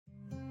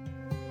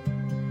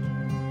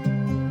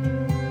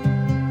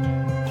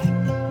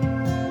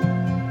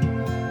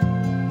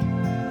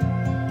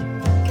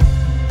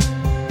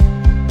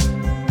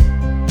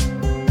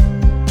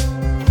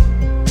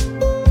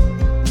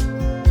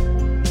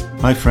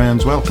Hi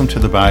friends, welcome to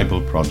the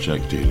Bible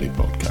Project Daily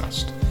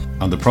podcast.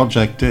 And the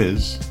project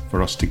is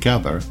for us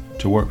together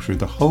to work through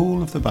the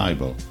whole of the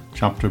Bible,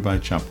 chapter by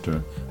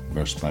chapter,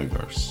 verse by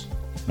verse.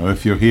 Now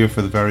if you're here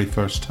for the very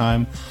first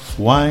time,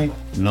 why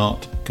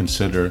not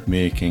consider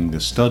making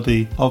the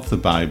study of the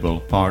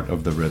Bible part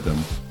of the rhythm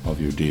of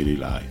your daily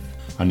life?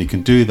 And you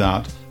can do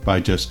that by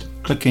just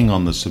clicking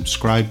on the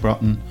subscribe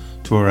button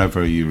to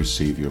wherever you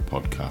receive your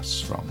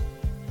podcasts from.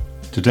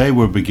 Today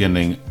we're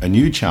beginning a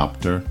new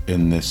chapter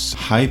in this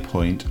high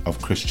point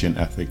of Christian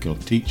ethical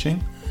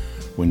teaching,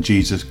 when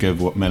Jesus gave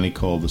what many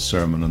call the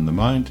Sermon on the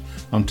Mount,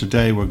 and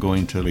today we're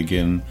going to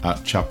begin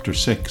at chapter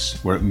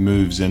 6, where it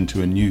moves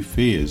into a new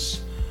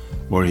phase,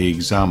 where he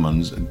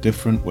examines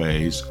different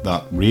ways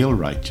that real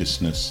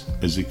righteousness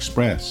is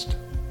expressed.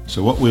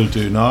 So what we'll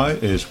do now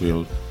is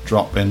we'll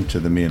drop into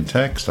the main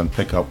text and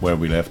pick up where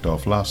we left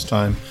off last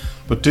time,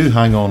 but do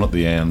hang on at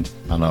the end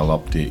and I'll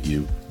update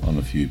you on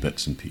a few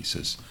bits and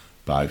pieces.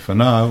 Bye for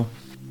now.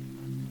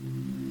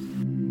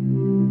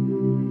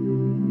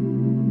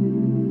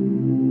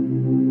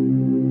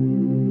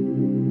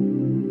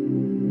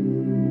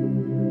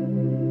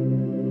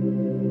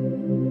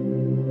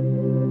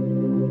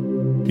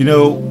 You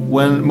know,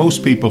 when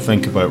most people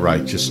think about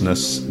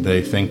righteousness,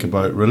 they think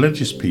about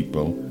religious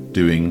people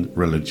doing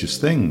religious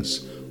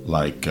things,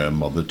 like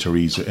Mother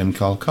Teresa in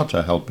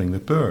Calcutta helping the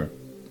poor.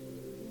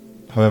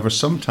 However,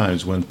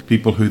 sometimes when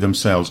people who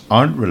themselves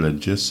aren't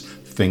religious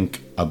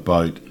think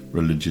about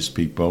religious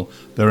people,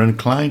 they're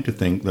inclined to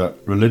think that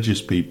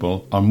religious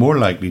people are more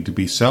likely to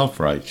be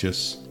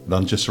self-righteous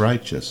than just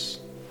righteous.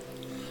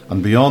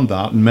 And beyond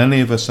that,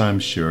 many of us, I'm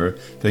sure,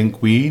 think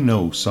we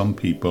know some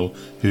people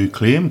who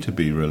claim to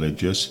be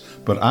religious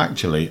but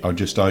actually are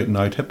just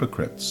out-and-out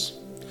hypocrites.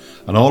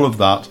 And all of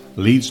that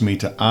leads me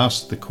to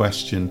ask the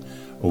question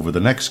over the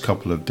next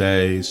couple of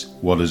days,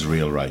 what is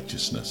real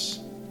righteousness?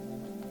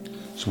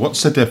 So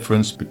what's the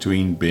difference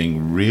between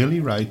being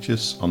really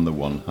righteous on the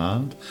one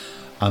hand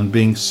and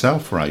being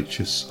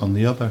self-righteous on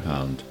the other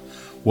hand?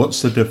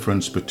 What's the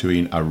difference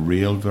between a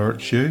real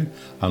virtue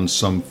and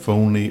some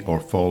phony or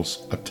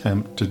false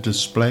attempt to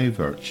display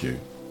virtue?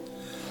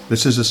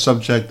 This is a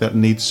subject that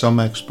needs some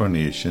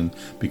explanation,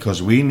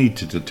 because we need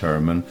to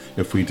determine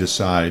if we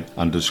decide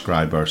and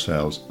describe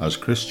ourselves as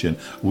Christian.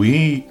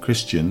 We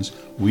Christians,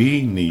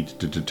 we need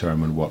to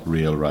determine what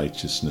real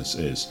righteousness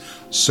is,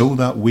 so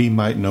that we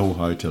might know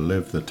how to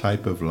live the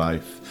type of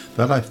life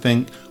that I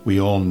think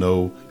we all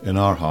know in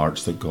our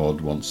hearts that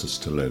God wants us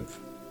to live.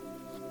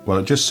 Well,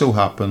 it just so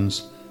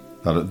happens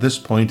that at this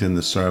point in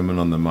the Sermon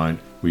on the Mount,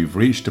 we've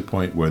reached a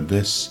point where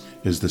this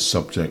is the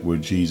subject where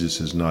Jesus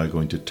is now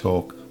going to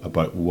talk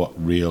about what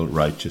real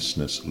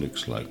righteousness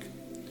looks like.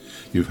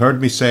 You've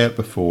heard me say it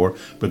before,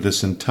 but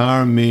this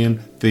entire main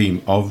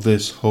theme of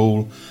this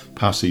whole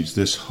passage,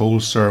 this whole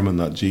sermon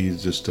that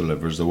Jesus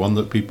delivers, the one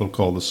that people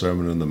call the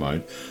Sermon on the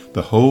Mount,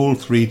 the whole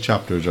 3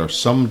 chapters are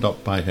summed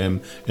up by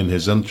him in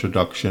his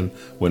introduction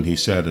when he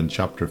said in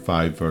chapter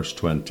 5 verse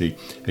 20,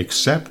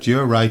 "Except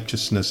your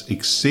righteousness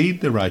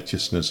exceed the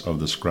righteousness of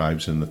the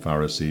scribes and the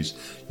Pharisees,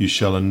 you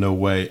shall in no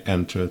way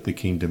enter the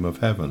kingdom of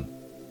heaven."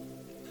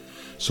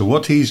 So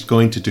what he's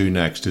going to do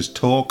next is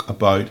talk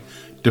about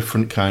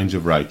different kinds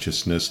of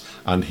righteousness,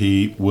 and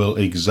he will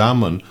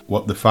examine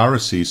what the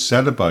Pharisees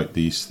said about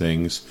these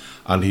things,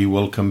 and he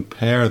will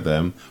compare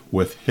them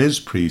with his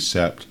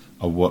precept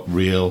of what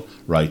real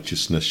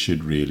righteousness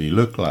should really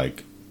look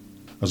like.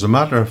 As a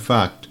matter of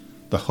fact,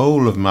 the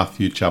whole of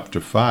Matthew chapter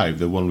 5,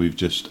 the one we've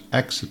just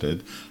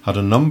exited, had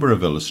a number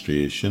of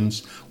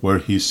illustrations where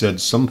he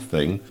said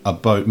something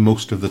about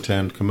most of the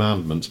 10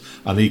 commandments,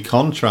 and he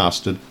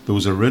contrasted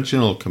those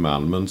original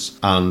commandments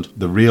and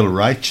the real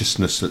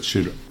righteousness that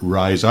should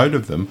rise out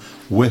of them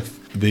with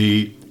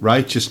the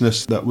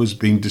righteousness that was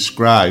being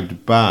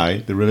described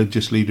by the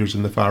religious leaders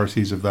and the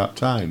Pharisees of that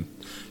time.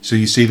 So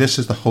you see, this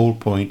is the whole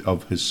point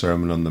of his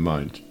Sermon on the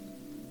Mount.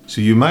 So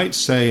you might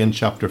say in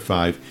chapter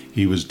 5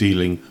 he was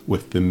dealing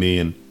with the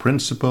main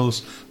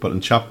principles, but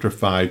in chapter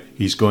 5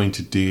 he's going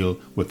to deal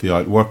with the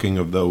outworking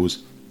of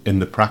those in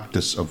the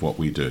practice of what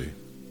we do.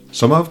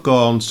 Some have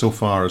gone so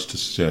far as to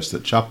suggest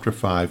that chapter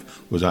 5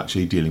 was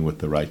actually dealing with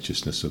the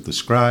righteousness of the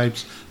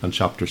scribes, and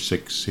chapter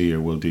 6 here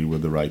will deal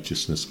with the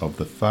righteousness of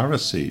the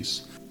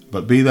Pharisees.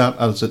 But be that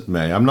as it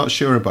may, I'm not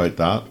sure about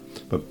that,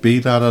 but be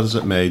that as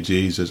it may,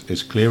 Jesus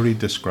is clearly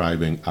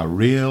describing a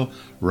real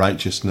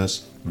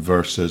righteousness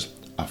versus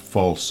a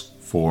false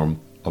form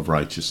of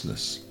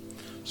righteousness.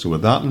 So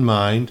with that in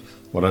mind,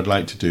 what I'd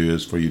like to do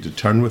is for you to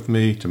turn with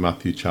me to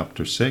Matthew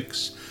chapter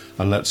 6,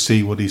 and let's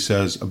see what he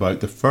says about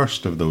the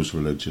first of those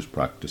religious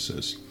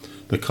practices,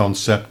 the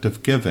concept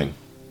of giving.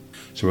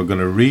 So we're going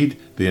to read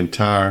the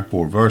entire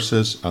 4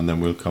 verses, and then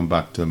we'll come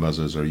back to them as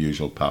is our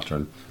usual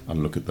pattern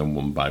and look at them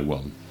one by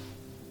one.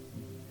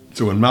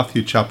 So in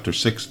Matthew chapter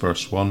 6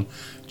 verse 1,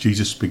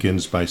 Jesus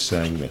begins by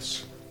saying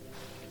this: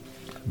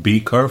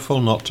 "Be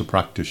careful not to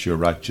practice your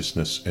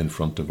righteousness in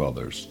front of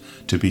others,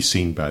 to be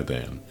seen by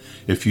them.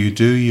 If you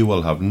do, you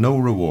will have no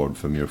reward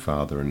from your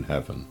Father in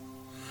heaven.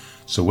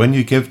 So when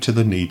you give to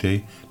the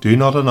needy, do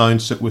not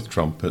announce it with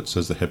trumpets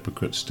as the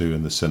hypocrites do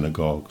in the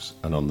synagogues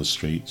and on the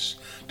streets,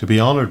 to be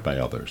honoured by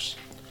others.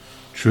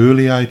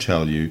 Truly I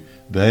tell you,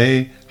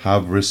 they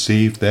have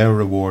received their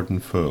reward in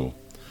full.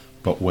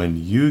 But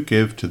when you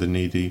give to the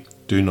needy,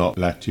 do not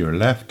let your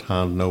left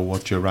hand know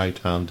what your right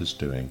hand is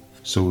doing,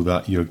 so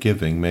that your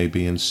giving may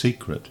be in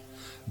secret.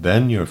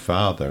 Then your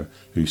Father,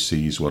 who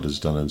sees what is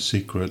done in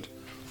secret,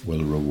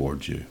 will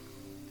reward you.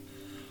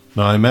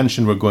 Now, I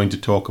mentioned we're going to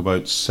talk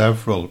about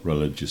several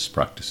religious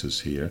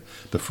practices here.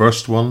 The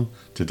first one,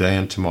 today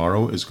and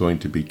tomorrow, is going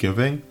to be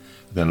giving.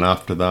 Then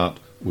after that,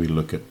 we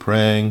look at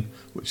praying,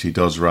 which he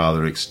does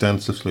rather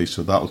extensively,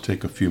 so that'll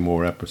take a few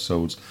more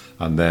episodes.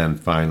 And then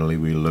finally,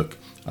 we look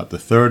at the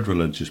third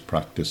religious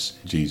practice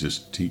Jesus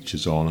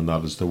teaches on, and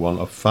that is the one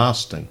of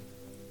fasting.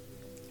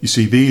 You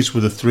see, these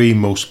were the three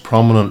most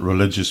prominent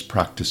religious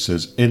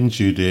practices in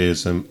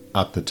Judaism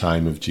at the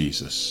time of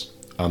Jesus,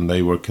 and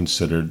they were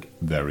considered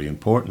very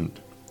important.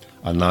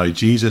 And now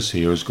Jesus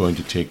here is going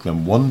to take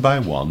them one by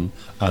one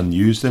and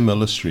use them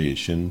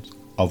illustrations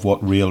of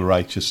what real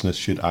righteousness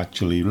should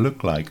actually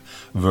look like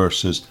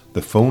versus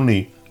the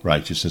phony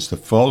righteousness, the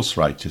false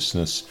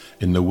righteousness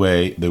in the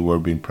way they were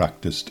being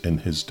practiced in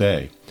his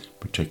day,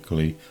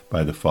 particularly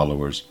by the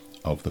followers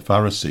of the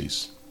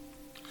Pharisees.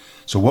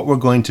 So what we're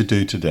going to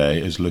do today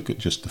is look at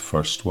just the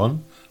first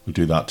one. We'll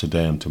do that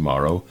today and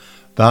tomorrow.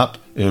 That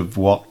is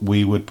what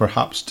we would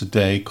perhaps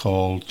today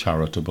call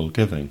charitable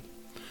giving.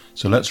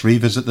 So let's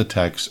revisit the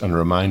text and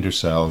remind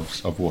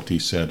ourselves of what he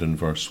said in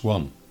verse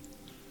 1,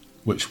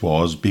 which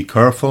was, "Be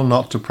careful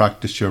not to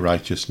practice your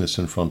righteousness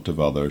in front of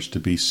others to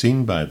be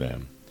seen by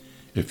them.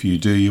 If you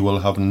do, you will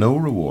have no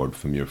reward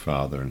from your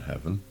Father in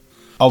heaven."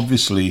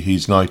 Obviously,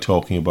 he's now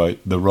talking about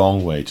the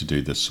wrong way to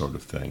do this sort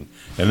of thing.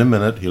 In a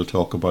minute, he'll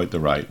talk about the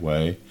right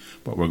way,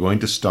 but we're going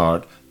to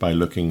start by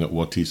looking at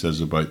what he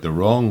says about the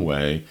wrong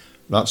way.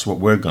 That's what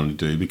we're going to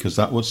do, because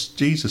that's what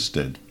Jesus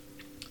did.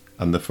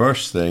 And the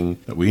first thing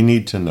that we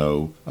need to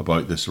know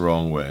about this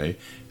wrong way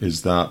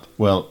is that,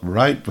 well,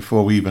 right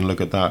before we even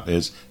look at that,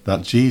 is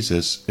that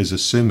Jesus is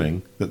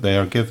assuming that they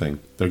are giving.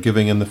 They're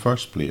giving in the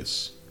first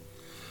place.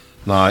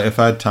 Now, if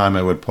I had time,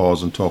 I would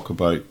pause and talk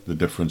about the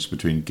difference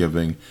between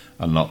giving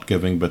and not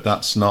giving, but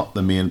that's not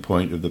the main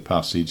point of the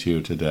passage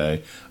here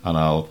today, and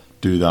I'll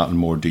do that in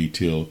more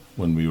detail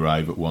when we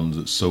arrive at ones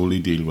that solely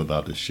deal with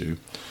that issue.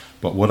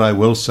 But what I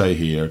will say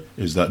here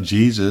is that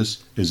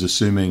Jesus is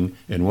assuming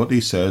in what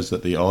he says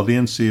that the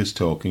audience he is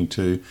talking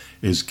to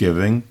is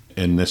giving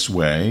in this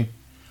way,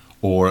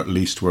 or at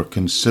least were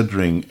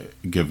considering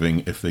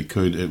giving if they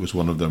could. It was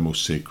one of their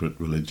most sacred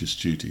religious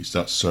duties.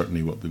 That's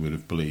certainly what they would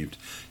have believed.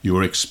 You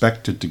were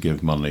expected to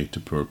give money to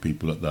poor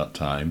people at that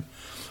time.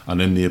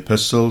 And in the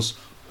epistles,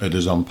 it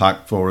is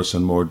unpacked for us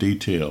in more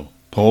detail.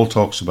 Paul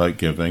talks about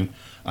giving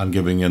and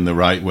giving in the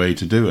right way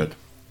to do it.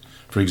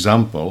 For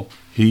example,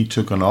 he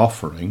took an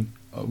offering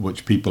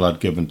which people had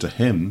given to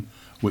him,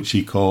 which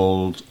he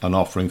called an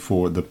offering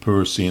for the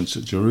poor saints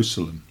at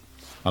Jerusalem.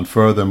 And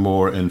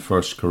furthermore, in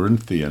 1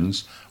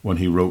 Corinthians, when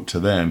he wrote to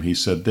them, he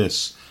said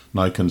this,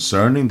 "Now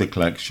concerning the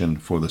collection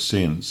for the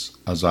saints,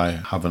 as I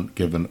haven't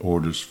given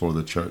orders for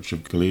the church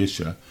of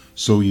Galatia,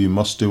 so you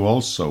must do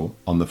also.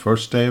 On the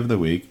first day of the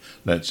week,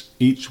 let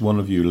each one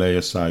of you lay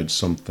aside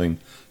something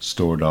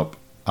stored up,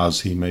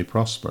 as he may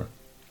prosper."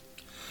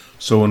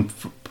 So in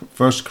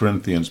 1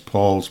 Corinthians,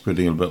 Paul's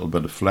putting a little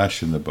bit of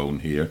flesh in the bone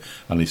here,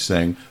 and he's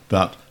saying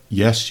that,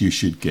 yes, you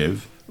should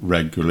give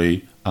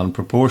regularly and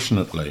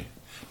proportionately.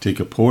 Take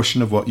a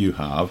portion of what you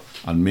have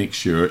and make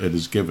sure it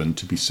is given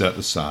to be set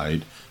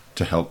aside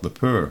to help the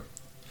poor.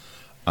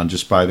 And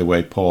just by the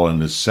way, Paul in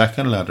his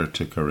second letter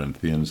to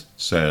Corinthians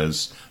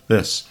says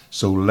this,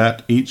 "So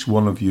let each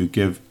one of you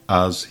give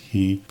as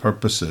he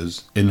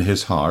purposes in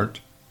his heart,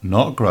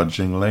 not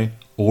grudgingly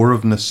or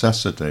of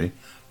necessity,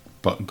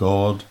 but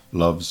God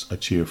loves a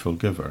cheerful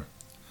giver."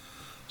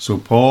 So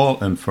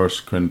Paul in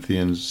 1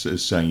 Corinthians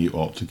is saying you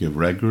ought to give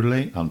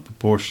regularly and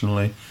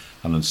proportionally,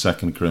 and in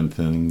 2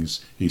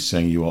 Corinthians he's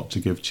saying you ought to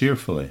give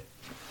cheerfully.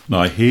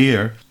 Now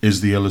here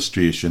is the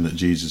illustration that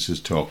Jesus is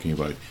talking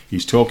about.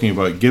 He's talking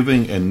about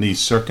giving in these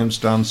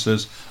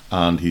circumstances,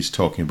 and he's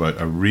talking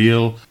about a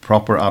real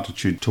proper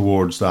attitude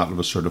towards that of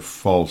a sort of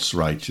false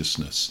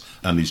righteousness.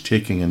 And he's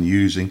taking and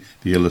using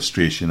the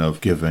illustration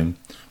of giving.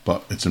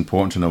 But it's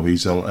important to know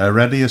he's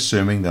already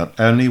assuming that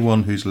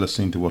anyone who's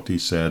listening to what he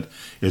said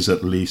is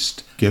at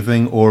least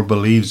giving or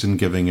believes in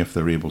giving if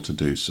they're able to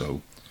do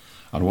so.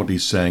 And what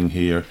he's saying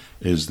here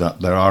is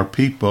that there are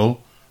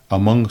people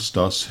amongst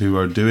us who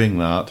are doing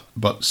that,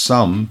 but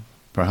some,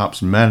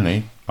 perhaps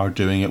many, are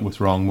doing it with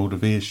wrong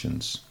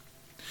motivations.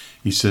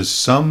 He says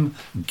some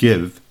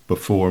give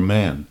before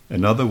men.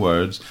 In other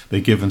words, they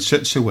give in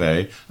such a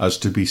way as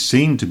to be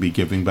seen to be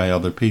giving by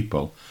other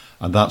people.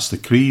 And that's the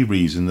key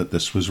reason that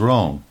this was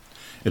wrong.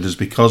 It is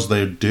because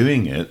they're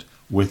doing it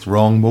with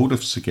wrong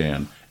motives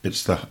again.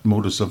 It's the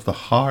motives of the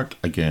heart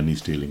again he's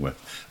dealing with.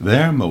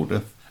 Their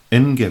motive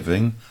in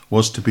giving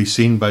was to be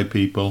seen by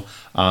people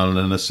and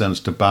in a sense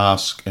to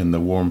bask in the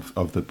warmth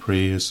of the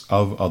praise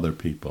of other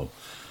people.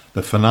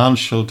 The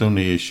financial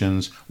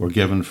donations were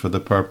given for the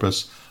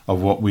purpose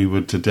of what we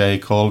would today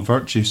call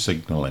virtue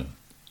signalling.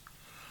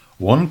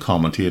 One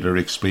commentator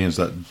explains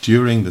that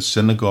during the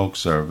synagogue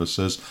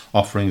services,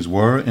 offerings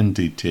were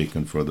indeed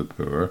taken for the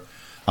poor,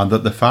 and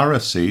that the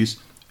Pharisees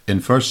in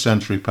first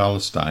century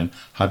Palestine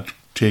had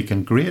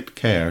taken great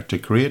care to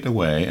create a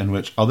way in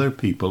which other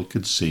people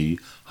could see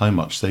how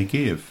much they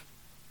gave.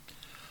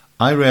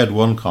 I read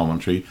one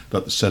commentary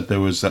that said there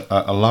was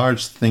a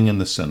large thing in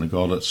the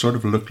synagogue that sort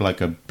of looked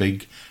like a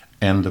big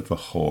end of a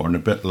horn, a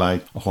bit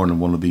like a horn in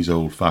one of these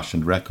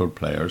old-fashioned record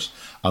players,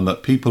 and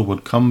that people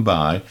would come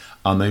by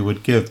and they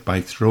would give by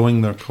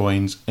throwing their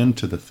coins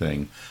into the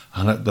thing,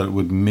 and that it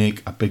would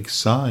make a big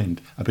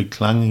sound, a big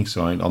clanging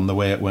sound on the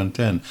way it went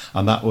in,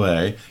 and that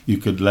way you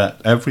could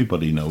let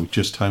everybody know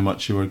just how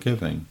much you were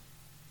giving.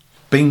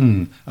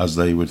 Bing, as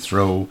they would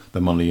throw the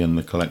money in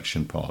the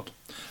collection pot.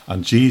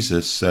 And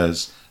Jesus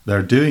says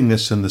they're doing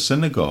this in the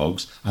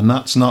synagogues, and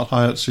that's not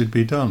how it should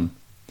be done.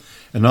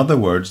 In other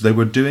words, they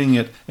were doing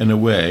it in a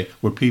way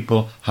where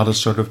people had a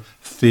sort of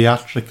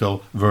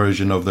theatrical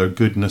version of their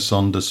goodness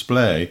on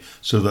display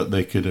so that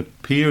they could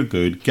appear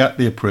good, get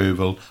the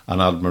approval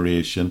and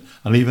admiration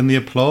and even the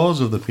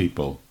applause of the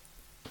people.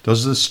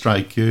 Does this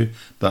strike you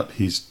that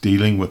he's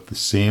dealing with the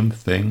same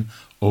thing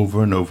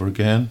over and over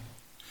again?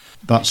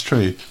 That's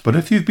true, but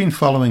if you've been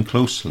following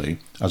closely,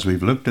 as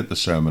we've looked at the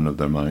Sermon on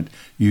the Mount,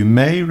 you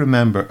may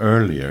remember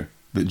earlier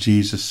that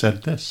Jesus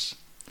said this: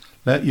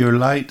 "Let your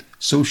light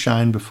so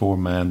shine before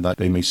men that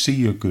they may see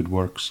your good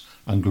works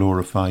and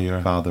glorify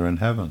your Father in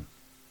heaven."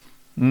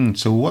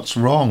 So what's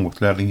wrong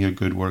with letting your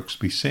good works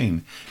be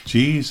seen?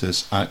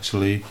 Jesus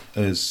actually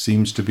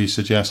seems to be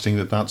suggesting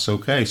that that's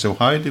okay. So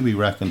how do we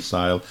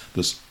reconcile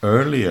this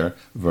earlier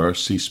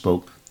verse he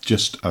spoke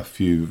just a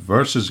few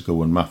verses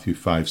ago in Matthew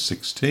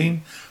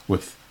 5:16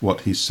 with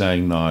what he's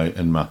saying now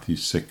in Matthew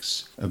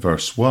 6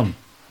 verse 1?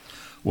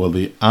 Well,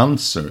 the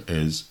answer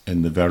is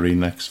in the very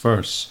next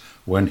verse,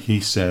 when he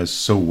says,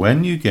 "So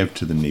when you give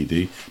to the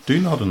needy, do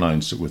not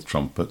announce it with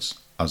trumpets,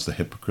 as the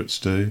hypocrites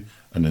do,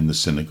 and in the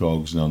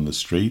synagogues and on the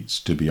streets,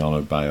 to be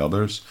honoured by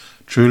others.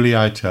 Truly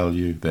I tell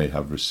you, they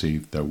have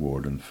received their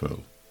reward in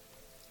full."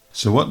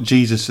 So what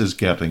Jesus is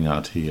getting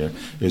at here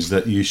is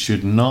that you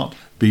should not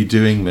be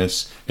doing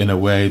this in a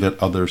way that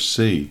others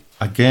see.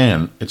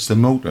 Again, it's the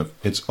motive.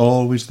 It's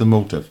always the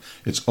motive.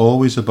 It's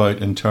always about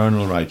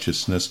internal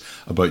righteousness,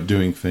 about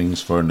doing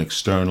things for an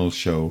external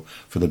show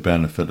for the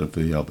benefit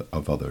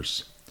of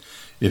others.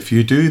 If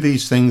you do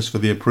these things for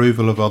the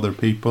approval of other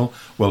people,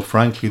 well,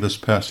 frankly, this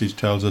passage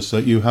tells us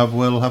that you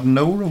will have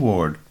no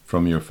reward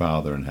from your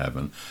Father in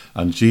heaven.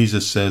 And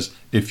Jesus says,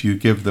 if you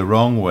give the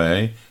wrong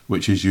way,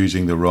 which is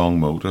using the wrong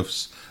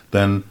motives,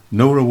 then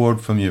no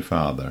reward from your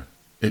Father.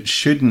 It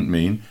shouldn't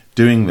mean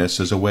doing this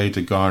as a way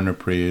to garner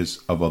praise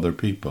of other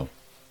people.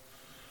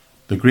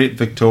 The great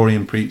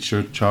Victorian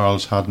preacher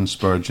Charles Haddon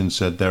Spurgeon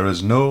said, "There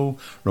is no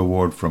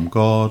reward from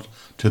God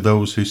to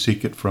those who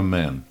seek it from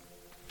men."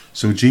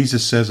 So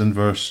Jesus says in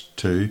verse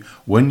 2,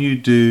 when you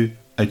do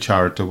a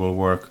charitable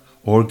work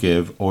or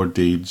give or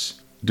deeds,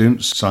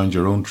 don't sound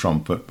your own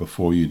trumpet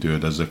before you do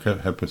it as the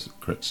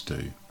hypocrites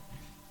do.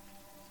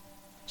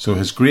 So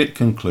his great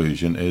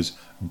conclusion is,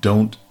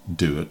 don't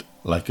do it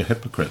like a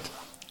hypocrite.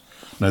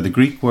 Now, the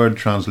Greek word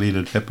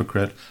translated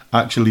hypocrite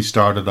actually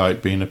started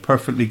out being a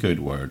perfectly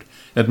good word.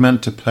 It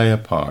meant to play a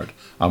part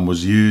and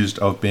was used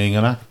of being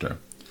an actor.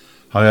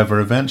 However,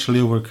 eventually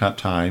over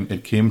time,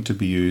 it came to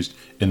be used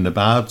in the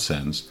bad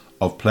sense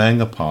of playing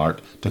a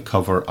part to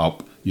cover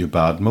up your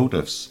bad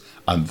motives.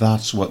 And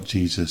that's what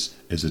Jesus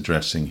is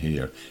addressing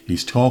here.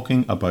 He's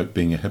talking about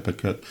being a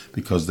hypocrite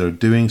because they're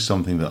doing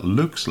something that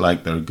looks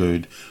like they're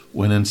good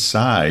when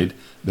inside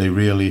they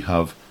really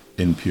have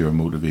impure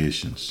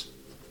motivations.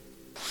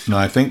 Now,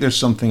 I think there's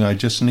something I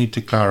just need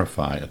to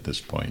clarify at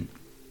this point.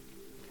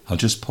 I'll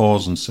just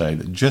pause and say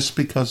that just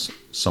because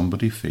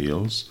somebody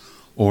fails,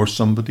 or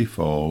somebody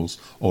falls,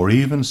 or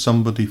even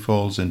somebody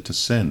falls into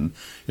sin,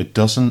 it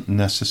doesn't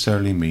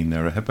necessarily mean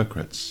they're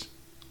hypocrites.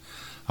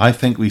 I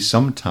think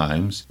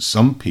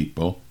some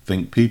people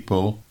think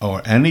people,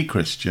 or any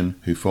Christian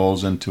who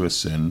falls into a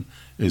sin,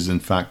 is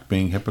in fact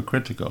being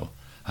hypocritical,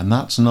 and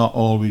that's not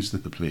always the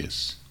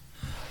place.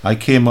 I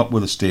came up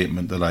with a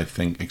statement that I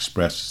think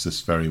expresses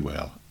this very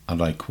well,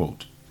 and I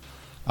quote,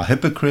 "A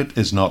hypocrite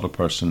is not a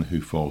person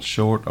who falls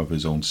short of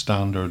his own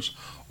standards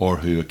or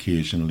who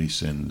occasionally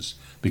sins,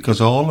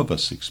 because all of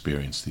us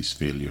experience these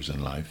failures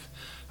in life.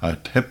 A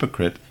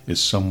hypocrite is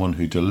someone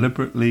who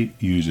deliberately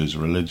uses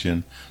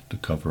religion to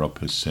cover up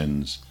his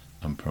sins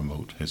and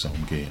promote his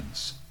own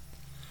gains."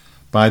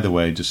 By the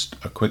way, just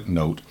a quick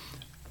note,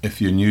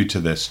 if you're new to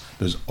this,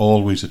 there's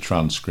always a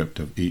transcript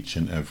of each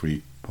and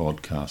every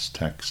podcast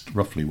text,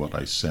 roughly what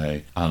I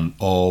say, and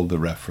all the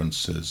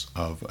references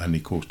of any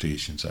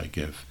quotations I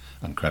give,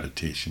 and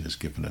creditation is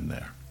given in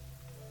there.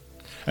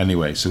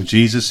 Anyway, so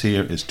Jesus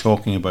here is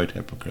talking about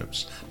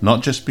hypocrites,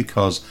 not just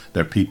because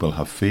their people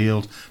have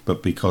failed,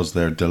 but because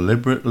they're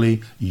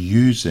deliberately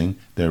using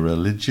their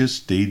religious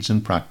deeds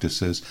and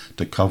practices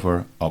to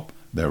cover up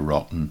their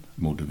rotten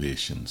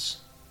motivations.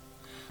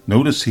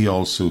 Notice he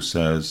also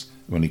says,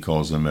 when he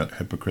calls them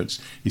hypocrites,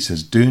 he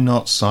says, do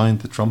not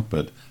sound the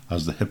trumpet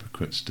as the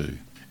hypocrites do,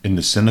 in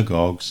the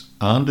synagogues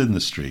and in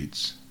the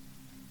streets.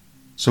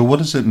 So what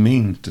does it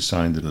mean to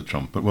sound the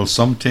trumpet? Well,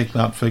 some take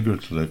that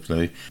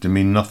figuratively to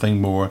mean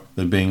nothing more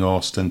than being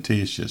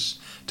ostentatious,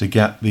 to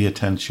get the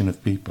attention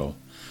of people.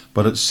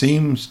 But it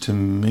seems to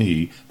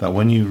me that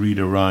when you read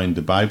around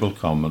the Bible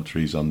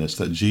commentaries on this,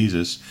 that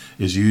Jesus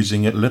is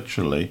using it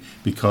literally,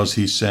 because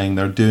he's saying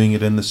they're doing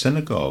it in the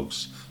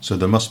synagogues. So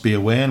there must be a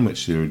way in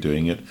which they're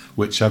doing it,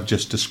 which I've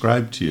just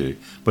described to you.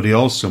 But he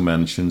also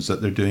mentions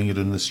that they're doing it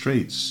in the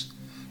streets.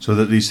 So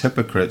that these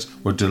hypocrites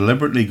were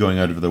deliberately going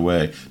out of their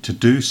way to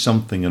do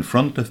something in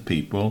front of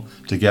people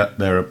to get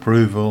their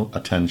approval,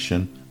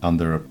 attention, and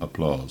their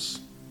applause.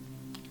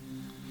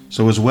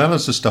 So as well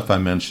as the stuff I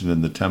mentioned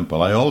in the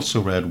temple, I also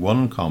read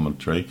one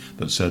commentary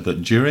that said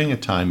that during a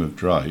time of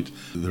drought,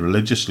 the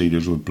religious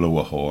leaders would blow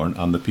a horn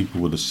and the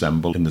people would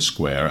assemble in the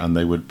square and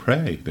they would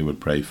pray. They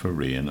would pray for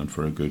rain and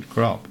for a good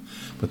crop.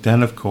 But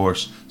then, of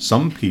course,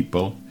 some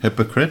people,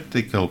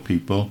 hypocritical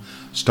people,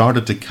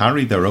 started to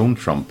carry their own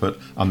trumpet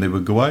and they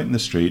would go out in the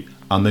street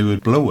and they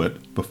would blow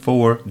it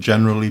before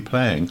generally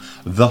playing,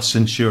 thus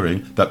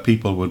ensuring that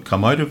people would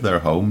come out of their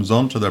homes,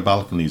 onto their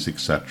balconies,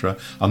 etc.,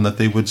 and that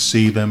they would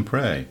see them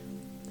pray.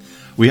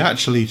 We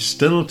actually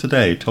still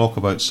today talk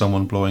about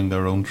someone blowing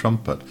their own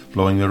trumpet,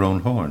 blowing their own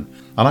horn.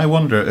 And I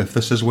wonder if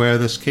this is where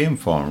this came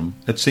from.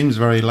 It seems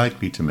very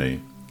likely to me.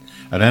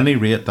 At any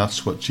rate,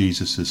 that's what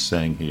Jesus is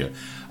saying here.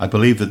 I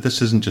believe that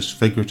this isn't just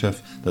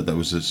figurative, that there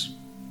was this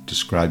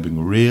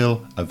describing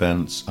real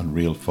events and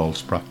real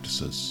false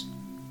practices.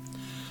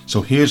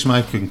 So here's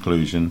my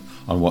conclusion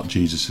on what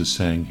Jesus is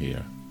saying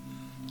here.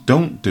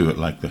 Don't do it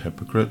like the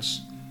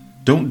hypocrites.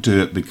 Don't do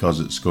it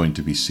because it's going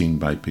to be seen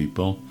by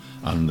people.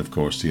 And of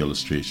course the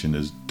illustration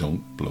is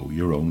don't blow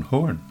your own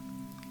horn.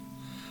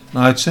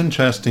 Now it's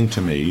interesting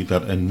to me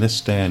that in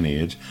this day and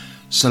age,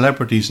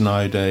 celebrities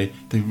nowadays,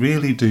 they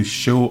really do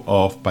show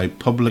off by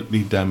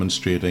publicly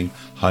demonstrating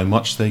how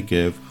much they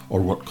give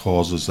or what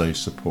causes they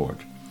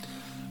support.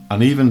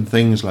 And even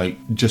things like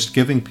Just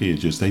Giving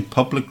pages, they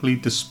publicly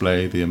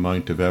display the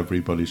amount of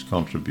everybody's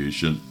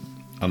contribution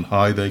and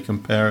how they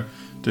compare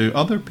to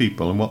other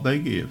people and what they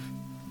give.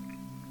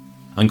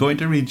 I'm going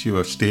to read you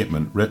a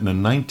statement written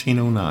in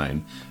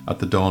 1909 at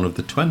the dawn of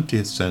the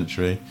 20th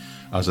century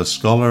as a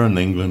scholar in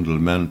England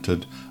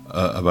lamented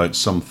about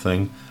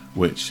something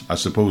which I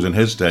suppose in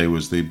his day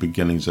was the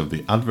beginnings of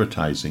the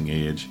advertising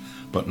age,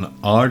 but in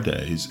our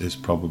days is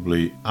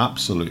probably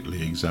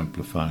absolutely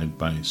exemplified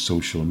by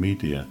social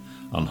media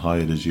and how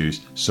it is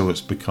used, so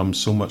it's become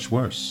so much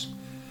worse.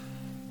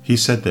 He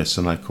said this,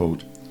 and I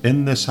quote,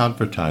 "In this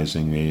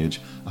advertising age,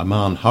 a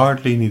man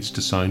hardly needs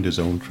to sound his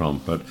own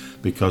trumpet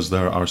because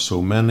there are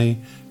so many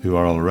who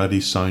are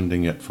already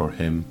sounding it for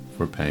him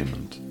for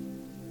payment."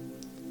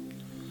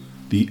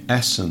 The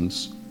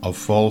essence of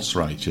false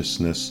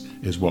righteousness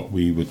is what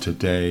we would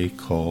today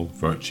call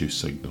virtue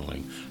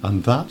signalling.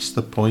 And that's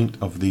the point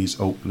of these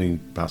opening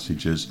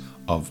passages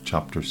of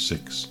chapter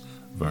 6,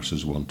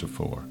 verses 1 to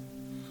 4.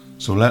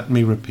 So let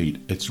me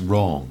repeat, it's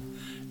wrong.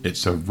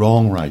 It's a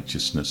wrong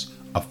righteousness,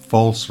 a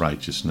false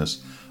righteousness,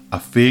 a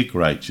fake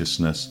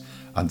righteousness,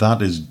 and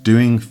that is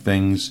doing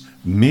things,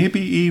 maybe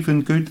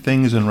even good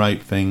things and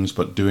right things,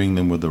 but doing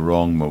them with the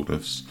wrong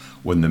motives,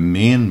 when the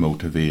main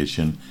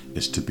motivation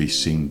is to be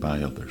seen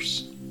by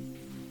others.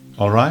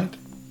 All right?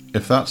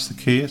 If that's the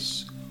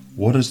case,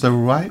 what is the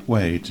right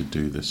way to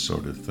do this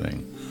sort of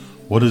thing?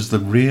 What is the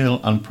real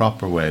and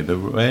proper way? The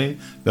way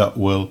that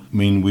will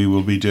mean we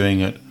will be doing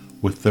it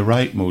with the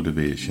right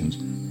motivations.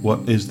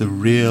 What is the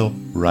real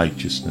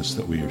righteousness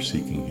that we are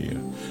seeking here?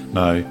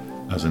 Now,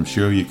 as I'm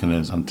sure you can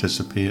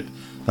anticipate,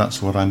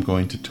 that's what I'm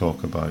going to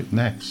talk about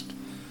next.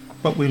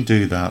 But we'll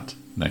do that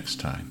next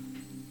time.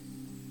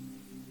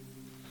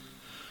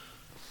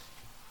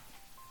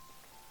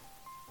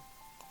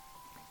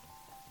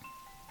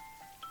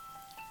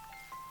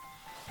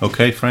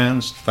 Okay,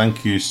 friends,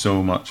 thank you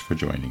so much for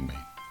joining me.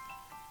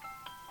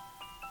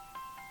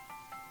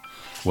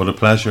 What a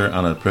pleasure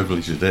and a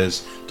privilege it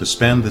is to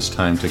spend this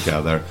time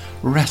together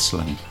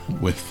wrestling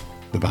with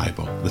the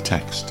Bible, the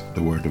text,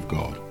 the Word of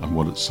God, and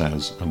what it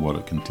says and what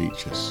it can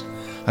teach us.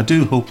 I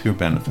do hope you're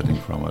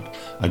benefiting from it.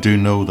 I do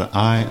know that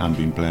I am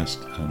being blessed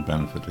and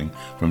benefiting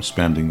from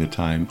spending the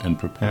time in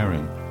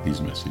preparing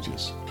these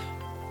messages.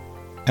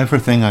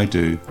 Everything I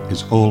do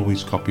is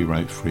always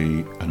copyright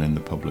free and in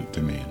the public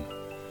domain.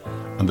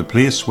 And the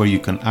place where you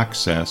can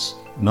access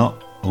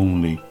not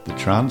only the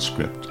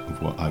transcript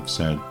of what I've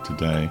said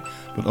today,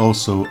 but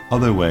also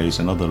other ways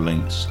and other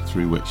links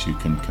through which you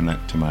can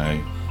connect to my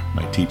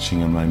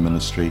teaching and my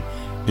ministry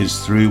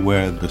is through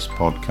where this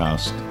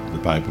podcast, the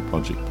Bible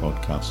Project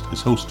podcast,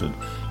 is hosted.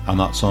 And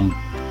that's on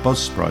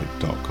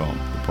buzzsprout.com,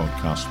 the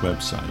podcast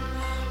website.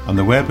 And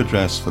the web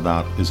address for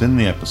that is in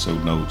the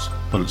episode notes,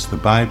 but it's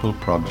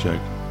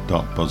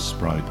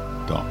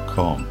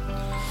thebibleproject.buzzsprout.com.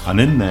 And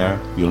in there,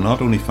 you'll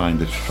not only find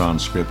the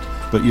transcript,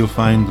 but you'll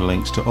find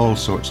links to all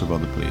sorts of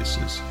other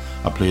places.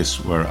 A place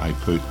where I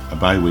put a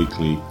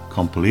bi-weekly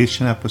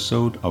compilation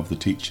episode of the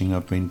teaching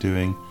I've been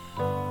doing,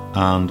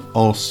 and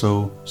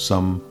also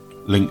some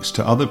links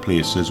to other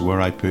places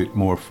where I put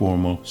more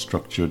formal,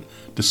 structured,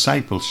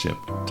 discipleship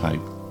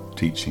type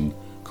teaching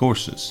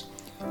courses.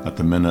 At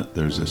the minute,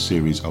 there's a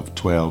series of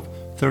 12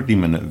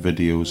 30-minute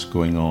videos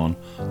going on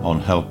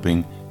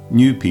helping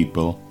new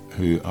people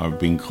who are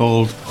being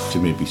called to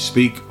maybe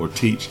speak or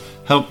teach,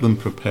 help them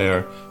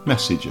prepare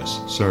messages,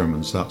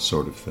 sermons, that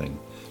sort of thing.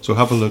 So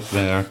have a look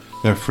there.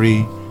 They're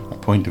free, a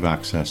point of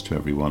access to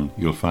everyone.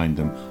 You'll find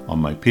them on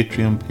my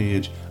Patreon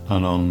page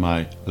and on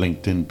my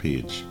LinkedIn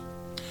page.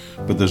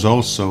 But there's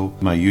also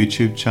my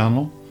YouTube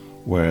channel,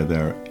 where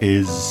there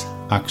is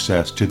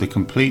access to the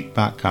complete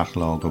back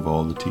catalogue of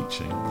all the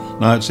teaching.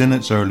 Now, it's in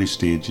its early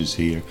stages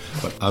here,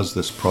 but as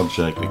this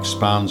project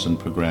expands and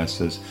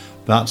progresses,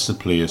 that's the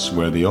place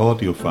where the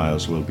audio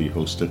files will be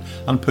hosted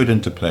and put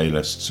into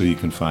playlists so you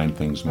can find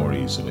things more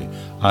easily,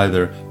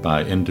 either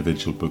by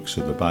individual books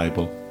of the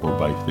Bible or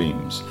by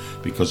themes.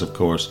 Because, of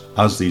course,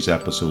 as these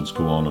episodes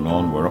go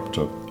on, we're up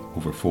to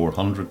over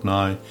 400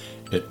 now,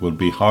 it will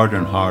be harder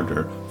and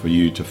harder for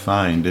you to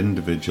find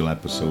individual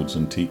episodes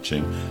and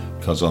teaching,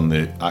 because on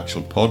the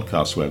actual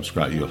podcast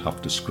website you'll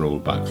have to scroll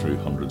back through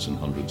hundreds and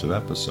hundreds of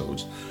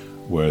episodes,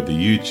 where the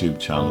YouTube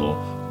channel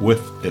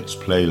with its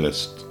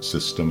playlist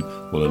system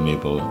will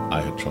enable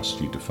I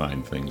Trust You to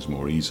find things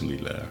more easily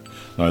there.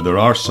 Now, there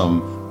are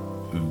some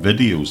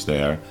videos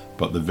there,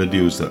 but the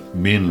videos that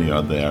mainly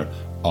are there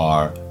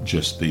are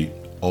just the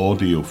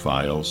audio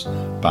files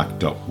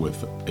backed up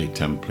with a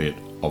template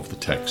of the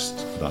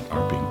texts that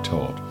are being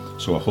taught.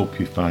 So I hope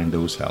you find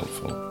those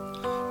helpful.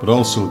 But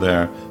also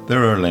there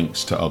are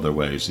links to other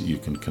ways that you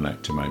can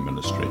connect to my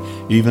ministry.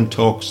 Even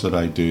talks that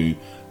I do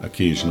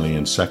occasionally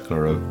in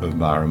secular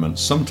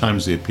environments.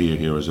 Sometimes they appear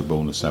here as a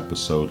bonus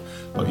episode,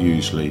 but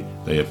usually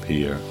they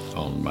appear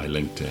on my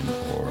LinkedIn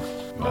or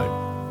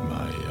my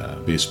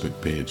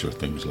Facebook page or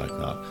things like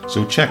that.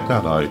 So check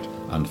that out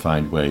and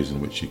find ways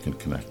in which you can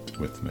connect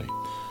with me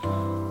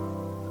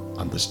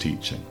and this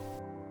teaching.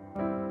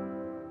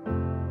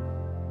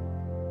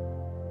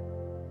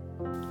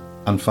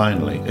 And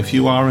finally, if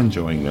you are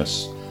enjoying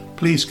this,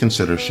 please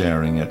consider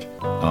sharing it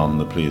on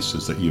the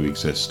places that you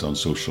exist on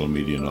social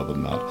media and other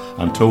than that.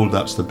 I'm told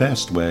that's the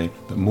best way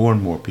that more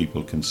and more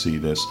people can see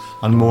this,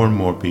 and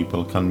more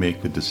people can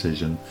make the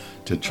decision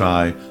to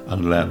try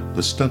and let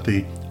the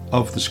study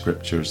of the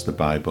scriptures, the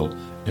Bible,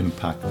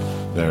 impact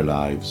their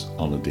lives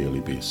on a daily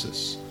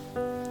basis.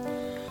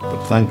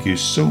 But thank you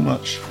so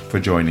much for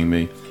joining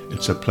me.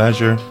 It's a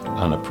pleasure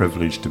and a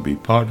privilege to be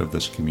part of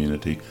this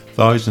community,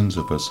 thousands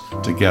of us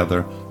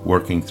together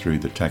working through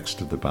the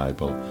text of the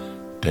Bible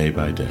day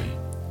by day.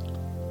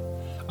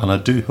 And I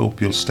do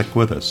hope you'll stick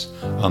with us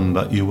and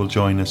that you will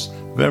join us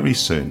very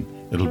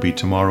soon. It'll be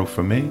tomorrow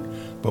for me,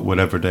 but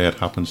whatever day it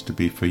happens to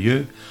be for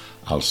you,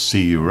 I'll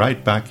see you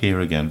right back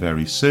here again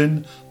very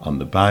soon on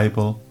the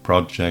Bible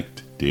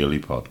Project Daily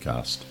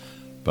Podcast.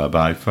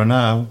 Bye-bye for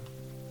now.